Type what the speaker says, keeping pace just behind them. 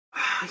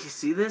You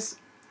see this?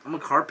 I'm a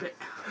carpet.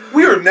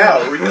 We are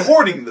now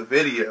recording the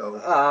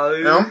video.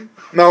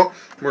 No,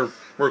 we're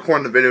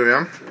recording the video,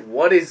 yeah?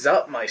 What is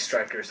up, my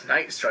strikers?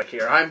 Nightstrike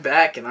here. I'm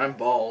back and I'm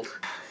bald.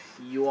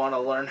 You want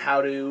to learn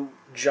how to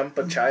jump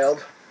a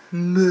child?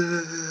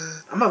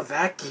 I'm a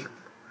vacuum.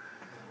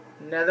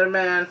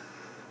 Netherman.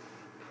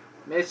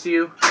 Miss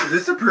you. Is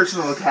this a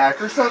personal attack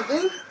or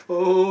something?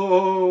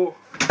 Oh.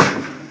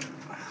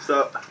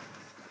 Stop.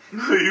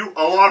 I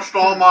lost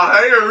all my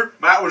hair.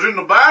 Matt was in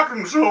the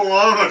bathroom so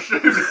long I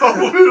shaved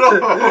all of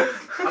it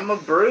off. I'm a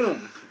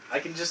broom. I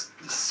can just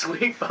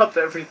sweep up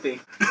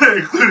everything.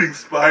 Including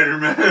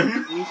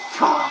Spider-Man.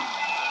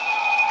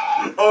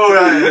 Oh,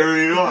 yeah, here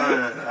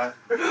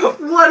we go.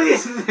 What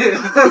is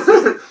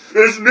this?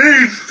 This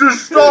needs to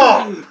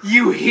stop.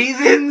 You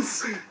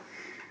heathens!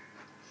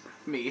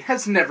 Me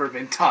has never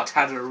been taught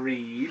how to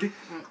read.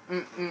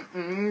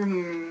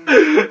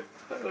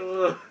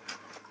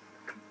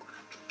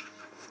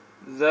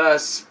 The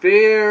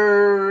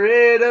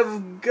Spirit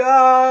of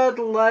God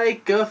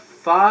like a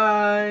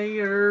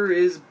fire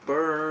is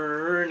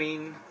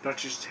burning.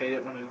 Don't you just hate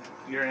it when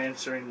your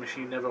answering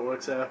machine never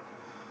works out?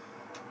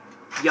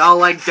 Y'all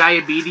like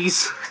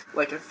diabetes?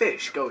 Like a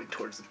fish going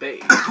towards the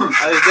bait.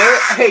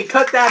 Hey,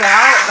 cut that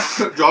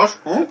out! Josh?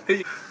 Huh?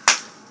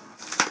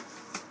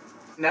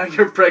 Now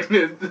you're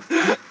pregnant.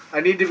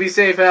 I need to be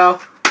safe,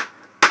 Al.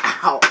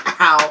 Ow,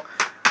 ow,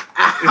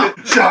 ow.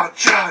 Shot.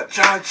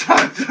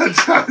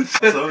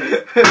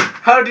 Sorry.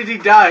 How did he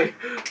die?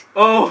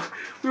 Oh,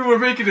 we were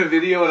making a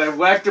video and I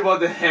whacked him on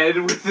the head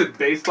with the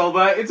baseball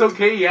bat. It's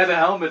okay, he had a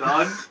helmet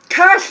on.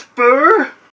 Casper!